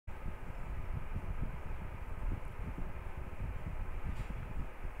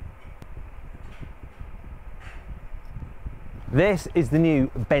This is the new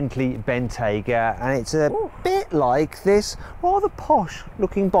Bentley Bentayga, and it's a bit like this rather posh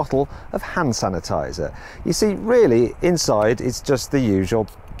looking bottle of hand sanitizer. You see, really, inside it's just the usual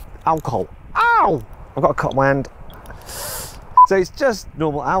alcohol. Ow! I've got to cut my hand. So it's just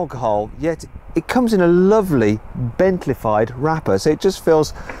normal alcohol, yet it comes in a lovely Bentleyfied wrapper, so it just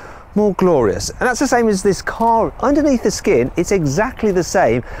feels more glorious. And that's the same as this car. Underneath the skin, it's exactly the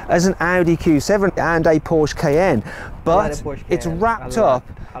same as an Audi Q7 and a Porsche Cayenne, but it's wrapped up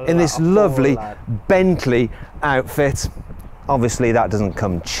in this lovely Bentley outfit. Obviously that doesn't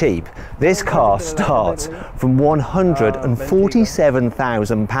come cheap. This car starts from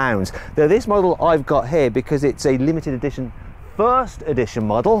 £147,000. Now this model I've got here, because it's a limited edition first edition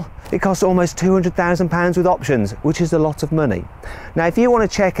model, it costs almost £200,000 with options, which is a lot of money. Now if you want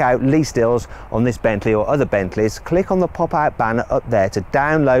to check out lease deals on this Bentley or other Bentleys, click on the pop-out banner up there to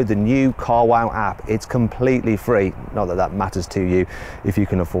download the new Carwow app. It's completely free. Not that that matters to you if you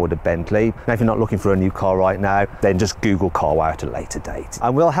can afford a Bentley. Now if you're not looking for a new car right now, then just Google Carwow at a later date,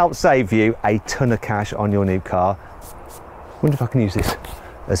 and we'll help save you a ton of cash on your new car. Wonder if I can use this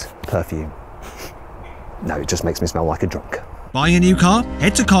as perfume. No, it just makes me smell like a drunk. Buying a new car?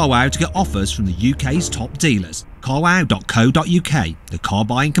 Head to Carwow to get offers from the UK's top dealers. Carwow.co.uk, the car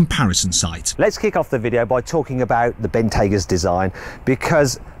buying comparison site. Let's kick off the video by talking about the Bentayga's design,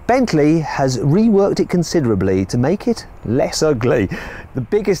 because Bentley has reworked it considerably to make it less ugly. The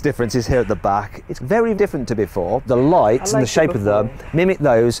biggest difference is here at the back. It's very different to before. The lights and the shape of them mimic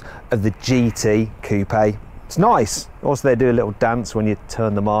those of the GT Coupe. It's nice. Also, they do a little dance when you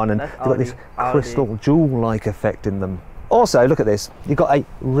turn them on, and they've got this crystal jewel-like effect in them. Also, look at this. You've got a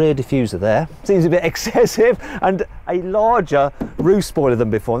rear diffuser there. Seems a bit excessive, and a larger roof spoiler than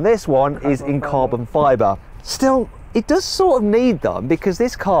before. And this one is in carbon fibre. Still, it does sort of need them, because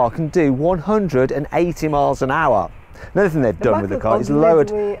this car can do 180 miles an hour. Another thing they've done with the car is lowered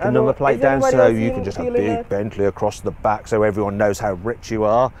the number plate down, so you can just have big Bentley across the back, so everyone knows how rich you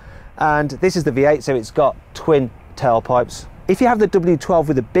are. And this is the V8, so it's got twin tailpipes. If you have the W12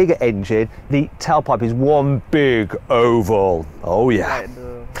 with a bigger engine, the tailpipe is one big oval. Oh yeah.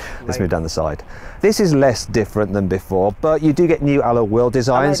 Let's move down the side. This is less different than before, but you do get new alloy wheel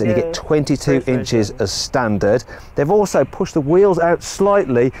designs, and you get 22 inches as standard. They've also pushed the wheels out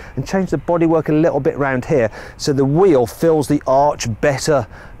slightly and changed the bodywork a little bit around here, so the wheel fills the arch better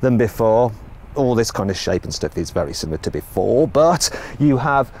than before. All this kind of shape and stuff is very similar to before, but you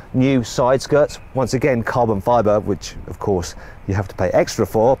have new side skirts, once again carbon fibre, which of course you have to pay extra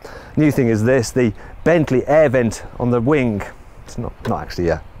for. New thing is this, the Bentley air vent on the wing. It's not actually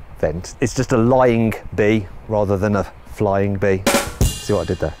a vent, it's just a lying B rather than a flying B. See what I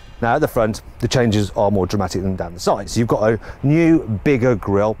did there? Now at the front, the changes are more dramatic than down the sides. You've got a new, bigger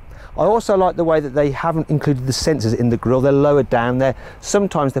grille. I also like the way that they haven't included the sensors in the grille. They're lower down there.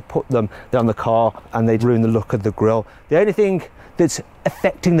 Sometimes they put them down the car and they ruin the look of the grille. The only thing that's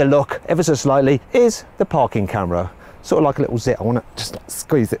affecting the look ever so slightly is the parking camera. Sort of like a little zit. I want to just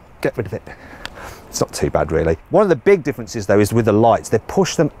squeeze it, get rid of it. It's not too bad really. One of the big differences though is with the lights. They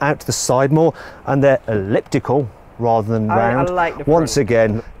push them out to the side more, and they're elliptical rather than round. I like the Once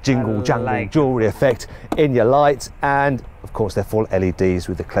again, jingle jangle jewelry effect in your lights, and of course they're full LEDs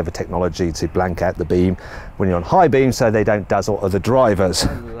with the clever technology to blank out the beam when you're on high beam so they don't dazzle other drivers.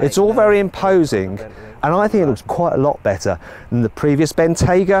 It's all very imposing, and I think it looks quite a lot better than the previous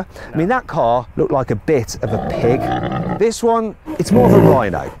Bentayga. I mean, that car looked like a bit of a pig. This one, it's more of a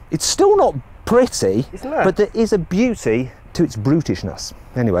rhino. It's still not pretty, but there is a beauty to its brutishness.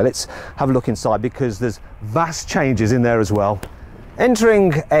 Anyway, let's have a look inside, because there's vast changes in there as well.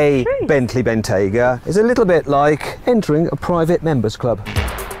 Entering a Bentley Bentayga is a little bit like entering a private members club.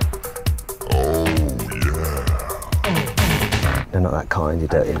 Oh yeah. They're not that kind, you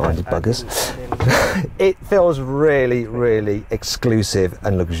dirty-minded buggers. It feels really, really exclusive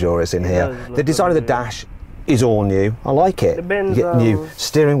and luxurious in here. The design of the dash is all new. I like it. You get new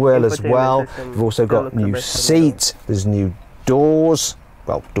steering wheel as well. You've also got new seats. There's new doors.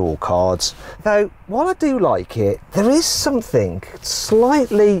 Well, door cards. Though, while I do like it, there is something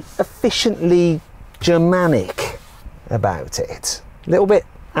slightly efficiently Germanic about it. A little bit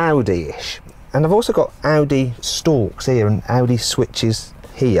Audi-ish. And I've also got Audi stalks here and Audi switches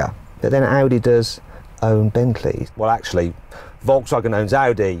here. But then Audi does own Bentley. Well, actually, Volkswagen owns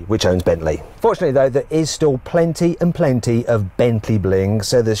Audi, which owns Bentley. Fortunately though, there is still plenty and plenty of Bentley bling,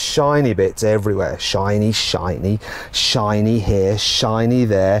 so there's shiny bits everywhere. Shiny, shiny, shiny here, shiny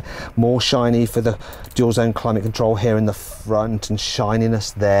there, more shiny for the dual zone climate control here in the front, and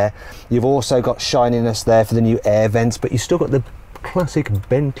shininess there. You've also got shininess there for the new air vents, but you've still got the classic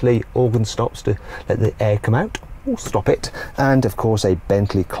Bentley organ stops to let the air come out. will stop it, and of course a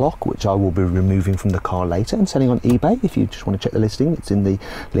Bentley clock, which I will be removing from the car later and selling on eBay. If you just want to check the listing, it's in the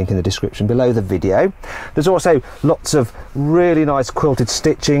link in the description below the video. There's also lots of really nice quilted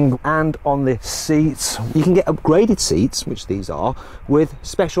stitching, and on the seats you can get upgraded seats, which these are, with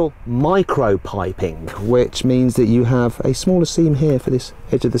special micro piping, which means that you have a smaller seam here for this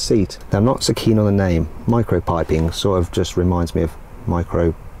edge of the seat. Now, I'm not so keen on the name. Micro piping sort of just reminds me of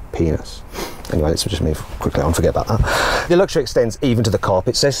micro penis. Anyway, let's just move quickly on, forget about that. The luxury extends even to the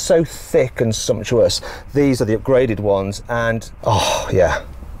carpets. They're so thick and sumptuous. These are the upgraded ones, and oh yeah,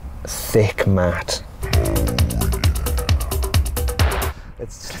 thick matte.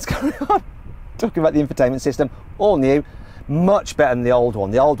 Let's carry on. Talking about the infotainment system, all new. Much better than the old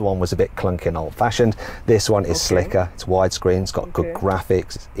one. The old one was a bit clunky and old-fashioned. This one is slicker. It's widescreen. It's got good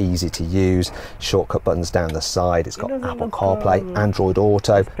graphics. It's easy to use. Shortcut buttons down the side. It's got Apple CarPlay, Android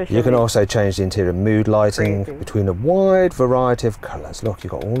Auto. You can also change the interior mood lighting between a wide variety of colours. Look,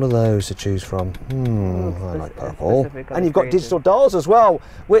 you've got all of those to choose from. I like purple. And you've got digital dials as well,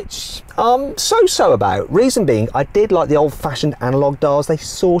 which I'm so about. Reason being, I did like the old-fashioned analog dials. They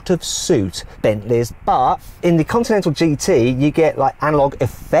sort of suit Bentleys, but in the Continental GT, you get like analog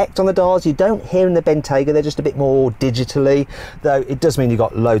effect on the dials. You don't hear in the Bentayga. They're just a bit more digitally, though it does mean you've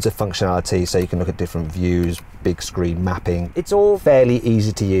got loads of functionality, so you can look at different views, big screen mapping. It's all fairly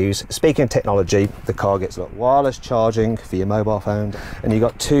easy to use. Speaking of technology, the car gets wireless charging for your mobile phone, and you've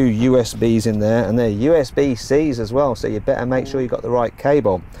got 2 USBs in there, and they're USB-Cs as well, so you better make sure you've got the right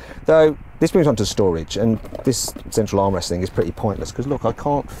cable. Though this moves on to storage, and this central armrest thing is pretty pointless because look, I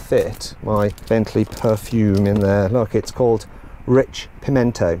can't fit my Bentley perfume in there. Look, it's called Rich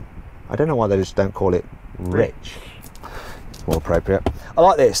Pimento. I don't know why they just don't call it Rich. It's more appropriate. I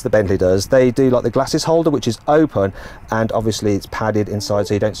like this, the Bentley does. They do like the glasses holder, which is open, and obviously it's padded inside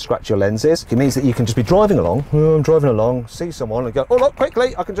so you don't scratch your lenses. It means that you can just be driving along. Oh, I'm driving along, see someone and go, oh look,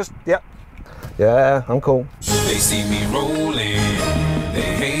 quickly, I can just, yeah, I'm cool. They see me rolling, they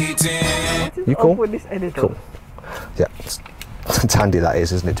hating. You cool? Cool. Yeah, it's handy that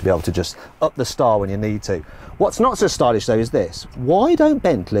is, isn't it, to be able to just up the star when you need to. What's not so stylish though is this. Why don't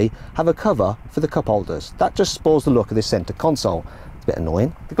Bentley have a cover for the cup holders? That just spoils the look of this centre console. It's a bit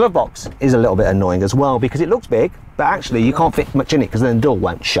annoying. The glove box is a little bit annoying as well because it looks big, but actually you can't fit much in it because then the door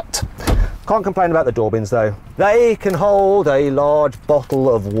won't shut. Can't complain about the door bins though. They can hold a large bottle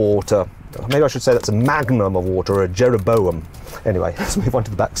of water. Maybe I should say that's a magnum of water, or a Jeroboam. Anyway, let's move on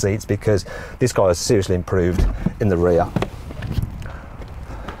to the back seats because this car has seriously improved in the rear.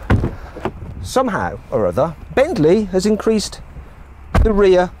 Somehow or other, Bentley has increased the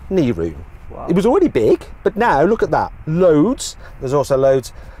rear knee room. Wow. It was already big, but now look at that, loads. There's also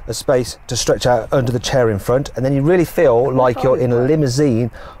loads of space to stretch out under the chair in front, and then you really feel like you're in a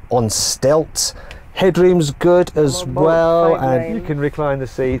limousine on stilts. Headroom's good as well, and you can recline the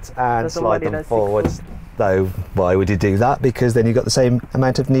seats and slide them forwards. Though, why would you do that? Because then you've got the same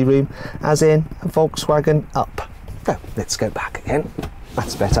amount of knee room as in a Volkswagen Up. So, let's go back again.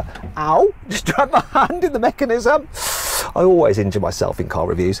 That's better. Ow! Just dropped my hand in the mechanism. I always injure myself in car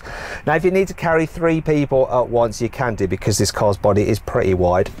reviews. Now, if you need to carry 3 people at once, you can do, because this car's body is pretty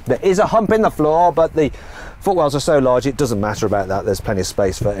wide. There is a hump in the floor, but the footwells are so large it doesn't matter about that. There's plenty of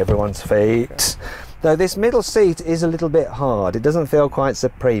space for everyone's feet. Though this middle seat is a little bit hard. It doesn't feel quite so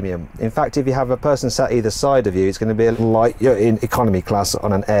premium. In fact, if you have a person sat either side of you, it's going to be a little like you're in economy class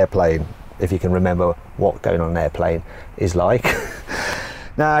on an airplane, if you can remember what going on an airplane is like.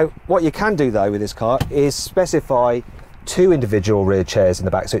 Now, what you can do though with this car is specify 2 individual rear chairs in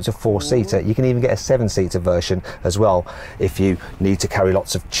the back, so it's a 4-seater. You can even get a 7-seater version as well if you need to carry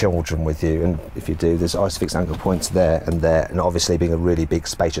lots of children with you, and if you do, there's ISOFIX anchor points there, and obviously being a really big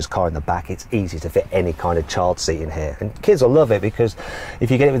spacious car in the back, it's easy to fit any kind of child seat in here, and kids will love it because if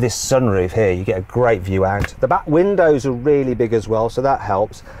you get it with this sunroof here, you get a great view out. The back windows are really big as well, so that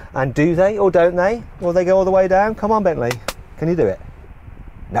helps. And do they or don't they? Will they go all the way down? Come on, Bentley, can you do it?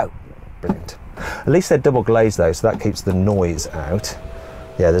 No. Brilliant. At least they're double glazed though, so that keeps the noise out.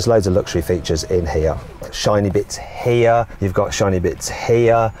 Yeah, there's loads of luxury features in here. Shiny bits here, you've got shiny bits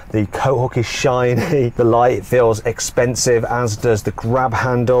here. The coat hook is shiny. The light feels expensive, as does the grab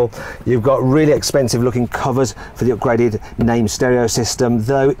handle. You've got really expensive looking covers for the upgraded name stereo system,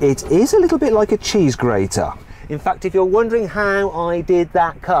 though it is a little bit like a cheese grater. In fact, if you're wondering how I did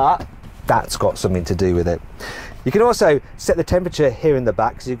that cut, that's got something to do with it. You can also set the temperature here in the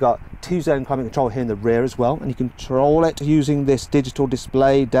back, because you've got 2-zone climate control here in the rear as well, and you control it using this digital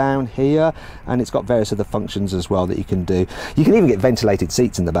display down here, and it's got various other functions as well that you can do. You can even get ventilated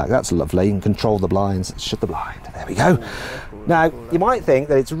seats in the back. That's lovely. You can control the blinds. Shut the blind. There we go. Now, you might think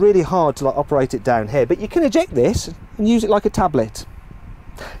that it's really hard to operate it down here, but you can eject this and use it like a tablet.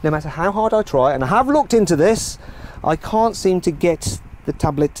 No matter how hard I try, and I have looked into this, I can't seem to get the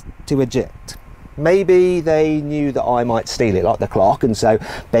tablet to eject. Maybe they knew that I might steal it like the clock, and so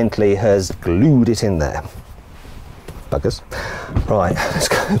Bentley has glued it in there. Buggers. Right, let's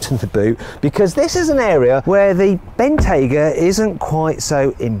go to the boot, because this is an area where the Bentayga isn't quite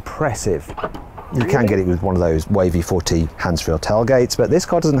so impressive. You can get it with one of those wavy footy hands-free tailgates, but this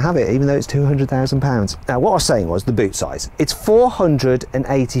car doesn't have it, even though it's £200,000. Now, what I was saying was the boot size. It's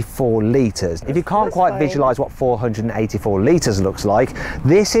 484 litres. If you can't quite visualise what 484 litres looks like,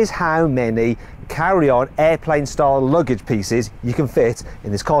 this is how many carry-on airplane-style luggage pieces you can fit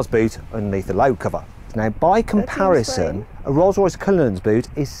in this car's boot underneath the load cover. Now, by comparison, a Rolls-Royce Cullinan's boot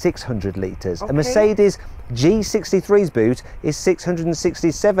is 600 litres. A Mercedes G63's boot is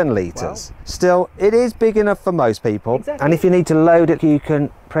 667 litres. Wow. Still, it is big enough for most people. Exactly. And if you need to load it, you can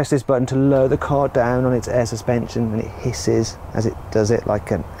press this button to lower the car down on its air suspension, and it hisses as it does it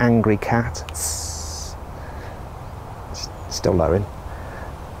like an angry cat. Still lowering.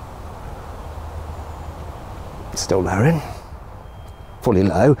 Still lowering. Fully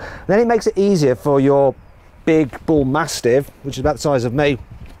low. Then it makes it easier for your big bull mastiff, which is about the size of me,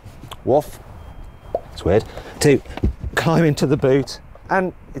 woof, it's weird, to climb into the boot,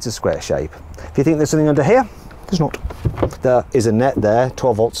 and it's a square shape. If you think there's something under here, there's not. There is a net there,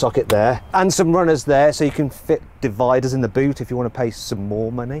 12-volt socket there, and some runners there, so you can fit dividers in the boot if you want to pay some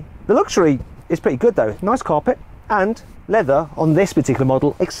more money. The luxury is pretty good though. Nice carpet, and leather on this particular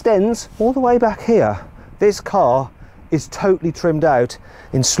model extends all the way back here. This car is totally trimmed out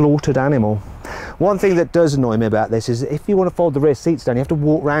in slaughtered animal. One thing that does annoy me about this is if you want to fold the rear seats down, you have to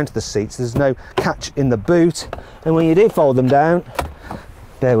walk round to the seats. There's no catch in the boot, and when you do fold them down,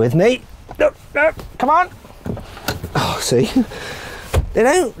 bear with me, no, come on, oh, see, they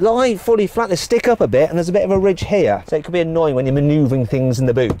don't lie fully flat, they stick up a bit, and there's a bit of a ridge here, so it could be annoying when you're manoeuvring things in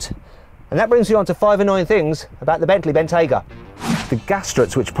the boot. And that brings you on to 5 annoying things about the Bentley Bentayga. The gas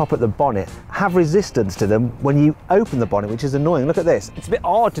struts which prop at the bonnet have resistance to them when you open the bonnet, which is annoying. Look at this. It's a bit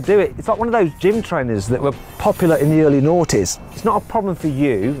hard to do it. It's like one of those gym trainers that were popular in the early noughties. It's not a problem for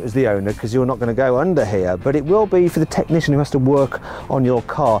you as the owner because you're not going to go under here, but it will be for the technician who has to work on your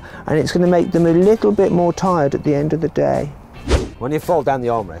car, and it's going to make them a little bit more tired at the end of the day. When you fold down the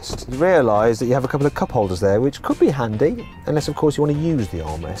armrest, you realise that you have a couple of cup holders there, which could be handy, unless of course you want to use the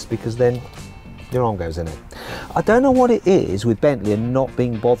armrest, because then your arm goes in it. I don't know what it is with Bentley and not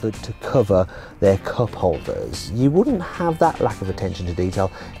being bothered to cover their cup holders. You wouldn't have that lack of attention to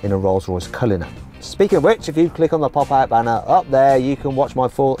detail in a Rolls-Royce Cullinan. Speaking of which, if you click on the pop-out banner up there, you can watch my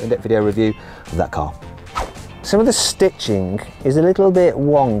full in-depth video review of that car. Some of the stitching is a little bit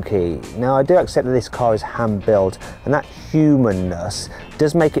wonky. Now, I do accept that this car is hand-built, and that humanness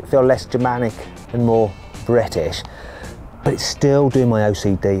does make it feel less Germanic and more British, but it's still doing my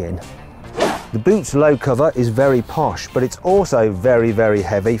OCD in. The boot's load cover is very posh, but it's also very, very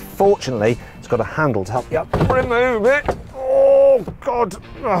heavy. Fortunately, it's got a handle to help you remove it. Oh, God.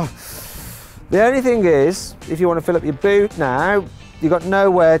 Ugh. The only thing is, if you want to fill up your boot now, you've got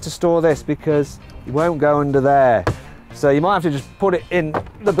nowhere to store this because it won't go under there. So you might have to just put it in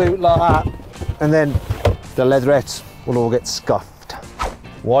the boot like that, and then the leatherettes will all get scuffed.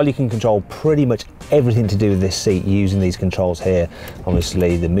 While you can control pretty much everything to do with this seat using these controls here,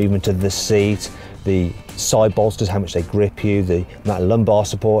 obviously the movement of the seat, the side bolsters, how much they grip you, the amount of lumbar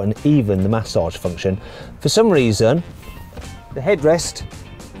support, and even the massage function, for some reason the headrest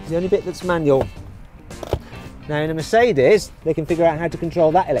is the only bit that's manual. Now in a Mercedes they can figure out how to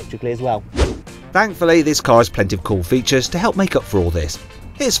control that electrically as well. Thankfully this car has plenty of cool features to help make up for all this.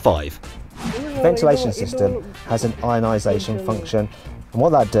 Here's 5. The ventilation system has an ionisation function, and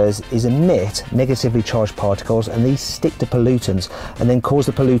what that does is emit negatively charged particles, and these stick to pollutants and then cause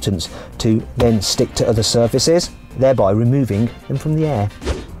the pollutants to then stick to other surfaces, thereby removing them from the air.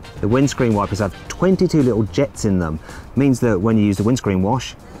 The windscreen wipers have 22 little jets in them. It means that when you use the windscreen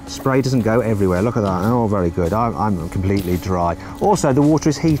wash, spray doesn't go everywhere. Look at that. Oh, very good. I'm completely dry. Also, the water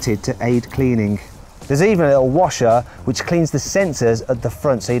is heated to aid cleaning. There's even a little washer which cleans the sensors at the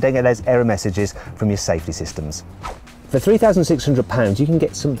front so you don't get those error messages from your safety systems. For £3,600 you can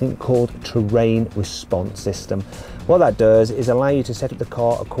get something called Terrain Response System. What that does is allow you to set up the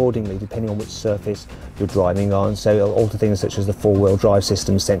car accordingly depending on which surface you're driving on. So it'll alter things such as the four-wheel drive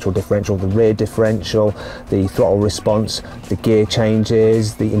system, central differential, the rear differential, the throttle response, the gear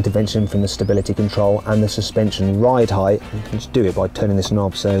changes, the intervention from the stability control, and the suspension ride height. You can just do it by turning this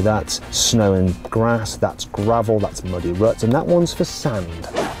knob. So that's snow and grass, that's gravel, that's muddy ruts, and that one's for sand.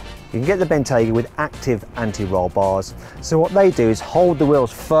 You can get the Bentayga with active anti-roll bars. So what they do is hold the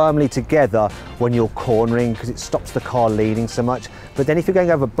wheels firmly together when you're cornering because it stops the car leaning so much. But then if you're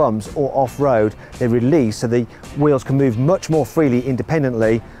going over bumps or off-road, they release so the wheels can move much more freely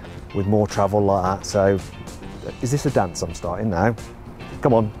independently with more travel like that. So is this a dance I'm starting now?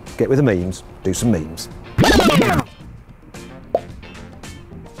 Come on, get with the memes, do some memes.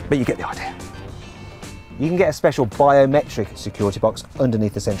 But you get the idea. You can get a special biometric security box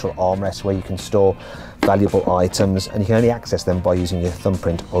underneath the central armrest where you can store valuable items, and you can only access them by using your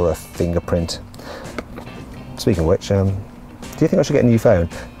thumbprint or a fingerprint. Speaking of which, do you think I should get a new phone?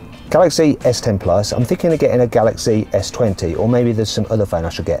 Galaxy S10 Plus, I'm thinking of getting a Galaxy S20, or maybe there's some other phone I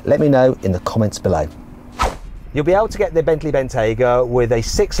should get. Let me know in the comments below. You'll be able to get the Bentley Bentayga with a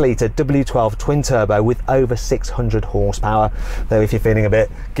 6-litre W12 twin turbo with over 600 horsepower. Though if you're feeling a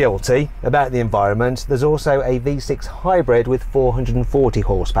bit guilty about the environment, there's also a V6 hybrid with 440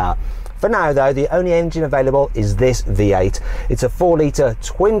 horsepower. For now though, the only engine available is this V8. It's a 4-litre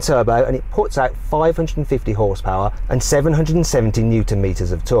twin turbo and it puts out 550 horsepower and 770 Newton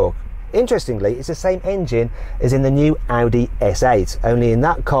meters of torque. Interestingly, it's the same engine as in the new Audi S8, only in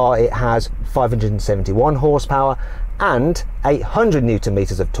that car it has 571 horsepower and 800 Newton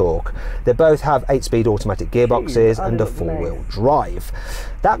meters of torque. They both have 8-speed automatic gearboxes and a 4-wheel drive.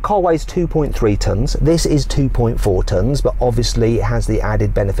 That car weighs 2.3 tons, this is 2.4 tons, but obviously it has the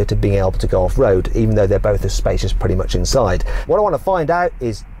added benefit of being able to go off-road, even though they're both as spacious pretty much inside. What I want to find out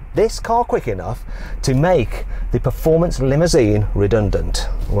is this car quick enough to make the performance limousine redundant?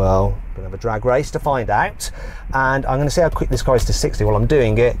 Well, we're gonna have a drag race to find out, and I'm gonna see how quick this car is to 60 while I'm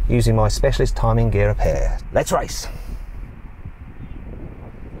doing it using my specialist timing gear up here. Let's race.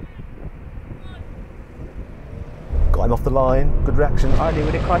 Got him off the line, good reaction. Audi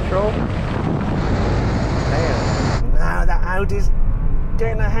with a quattro. Damn. Now that Audi's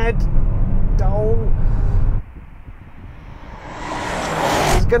getting ahead. Don't.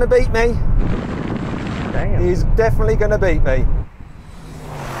 He's gonna beat me. Damn. He's definitely gonna beat me.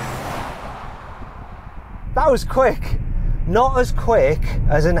 That was quick. Not as quick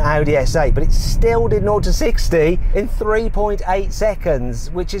as an Audi S8, but it still did 0 to 60 in 3.8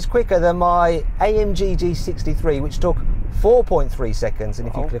 seconds, which is quicker than my AMG G63, which took 4.3 seconds. And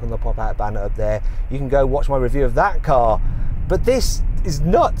if you click on the pop-out banner up there, you can go watch my review of that car. But this is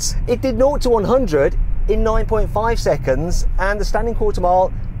nuts. It did 0 to 100 in 9.5 seconds and the standing quarter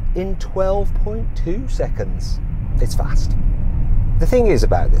mile in 12.2 seconds. It's fast. The thing is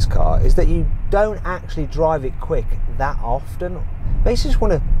about this car is that you don't actually drive it quick that often. You basically just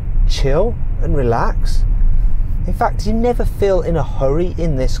want to chill and relax. In fact, you never feel in a hurry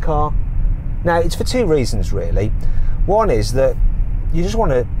in this car. Now, it's for two reasons really. One is that you just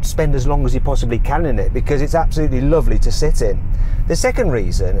want to spend as long as you possibly can in it because it's absolutely lovely to sit in. The second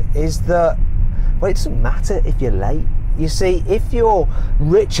reason is that, well, it doesn't matter if you're late. You see, if you're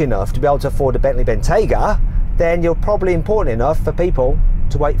rich enough to be able to afford a Bentley Bentayga, then you're probably important enough for people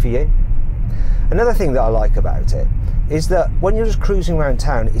to wait for you. Another thing that I like about it is that when you're just cruising around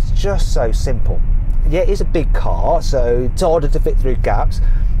town, it's just so simple. Yeah, it is a big car, so it's harder to fit through gaps,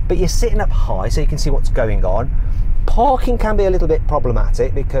 but you're sitting up high so you can see what's going on. Parking can be a little bit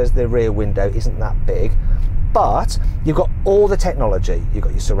problematic because the rear window isn't that big, but you've got all the technology. You've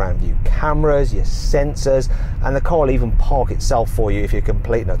got your surround view cameras, your sensors, and the car will even park itself for you if you're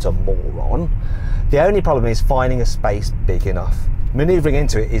complete and utter moron. The only problem is finding a space big enough. Manoeuvring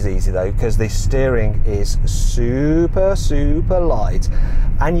into it is easy though, because the steering is super light,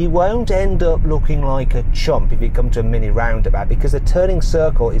 and you won't end up looking like a chump if you come to a mini roundabout, because the turning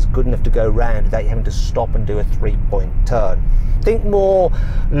circle is good enough to go round without you having to stop and do a 3-point turn. Think more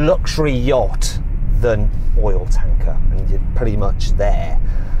luxury yacht than oil tanker, and you're pretty much there.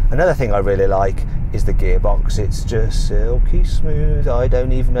 Another thing I really like is the gearbox. It's just silky smooth. I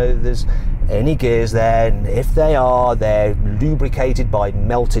don't even know if there's any gears there, and if they are, they're lubricated by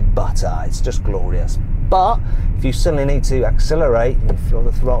melted butter. It's just glorious. But if you suddenly need to accelerate, you feel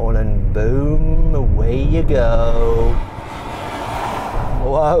the throttle and boom, away you go.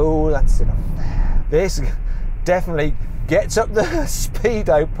 Whoa, that's enough. This definitely gets up the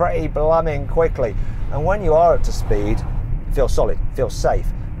speedo pretty blooming quickly, and when you are up to speed, it feels solid, feels safe,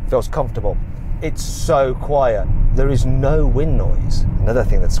 feels comfortable. It's so quiet. There is no wind noise. Another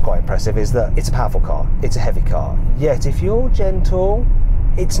thing that's quite impressive is that it's a powerful car, it's a heavy car, yet if you're gentle,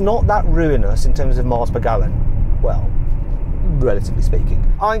 it's not that ruinous in terms of miles per gallon. Well, relatively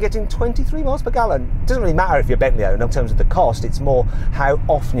speaking. I'm getting 23 miles per gallon. It doesn't really matter if you're a Bentley owner in terms of the cost, it's more how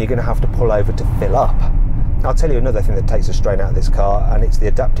often you're going to have to pull over to fill up. I'll tell you another thing that takes a strain out of this car, and it's the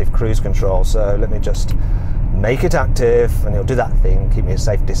adaptive cruise control. So let me just make it active, and it'll do that thing, keep me a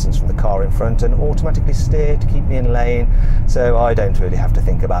safe distance from the car in front and automatically steer to keep me in lane, so I don't really have to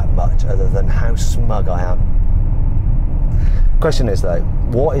think about much other than how smug I am. Question is though,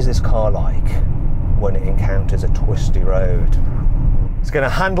 what is this car like when it encounters a twisty road? It's going to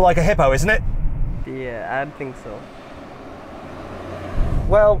handle like a hippo, isn't it? Yeah, I don't think so.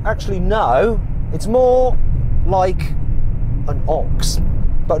 Well, actually no, it's more like an ox,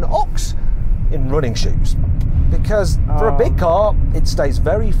 but an ox in running shoes. Because for a big car, it stays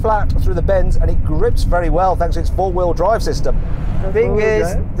very flat through the bends and it grips very well thanks to its four-wheel drive system. The thing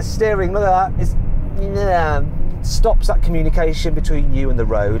is, the steering, look at that, stops that communication between you and the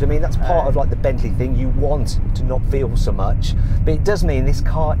road. I mean, that's part of like the Bentley thing. You want to not feel so much, but it does mean this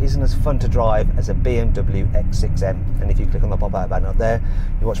car isn't as fun to drive as a BMW X6M. And if you click on the pop-out button up there,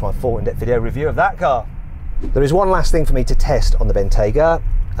 you watch my full in-depth video review of that car. There is one last thing for me to test on the Bentayga,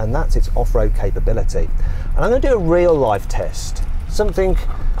 and that's its off-road capability. And I'm going to do a real-life test, something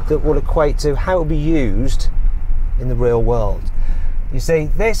that will equate to how it will be used in the real world. You see,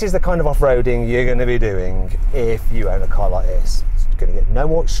 this is the kind of off-roading you're going to be doing if you own a car like this. It's going to get no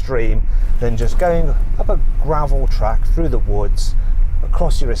more extreme than just going up a gravel track through the woods,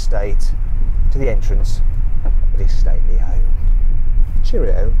 across your estate, to the entrance of your stately home.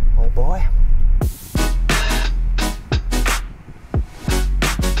 Cheerio, old boy.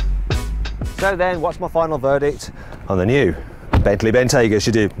 So then, what's my final verdict on the new Bentley Bentayga?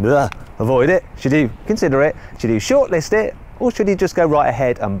 Should you avoid it? Should you consider it? Should you shortlist it? Or should you just go right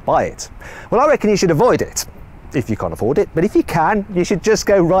ahead and buy it? Well, I reckon you should avoid it if you can't afford it, but if you can, you should just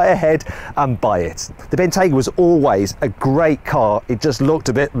go right ahead and buy it. The Bentayga was always a great car. It just looked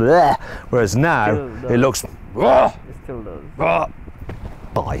a bit bleh, whereas now it looks It still does.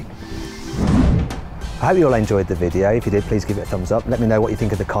 Buy. I hope you all enjoyed the video. If you did, please give it a thumbs up. Let me know what you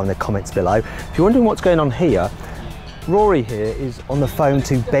think of the car in the comments below. If you're wondering what's going on here, Rory here is on the phone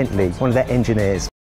to Bentley, one of their engineers.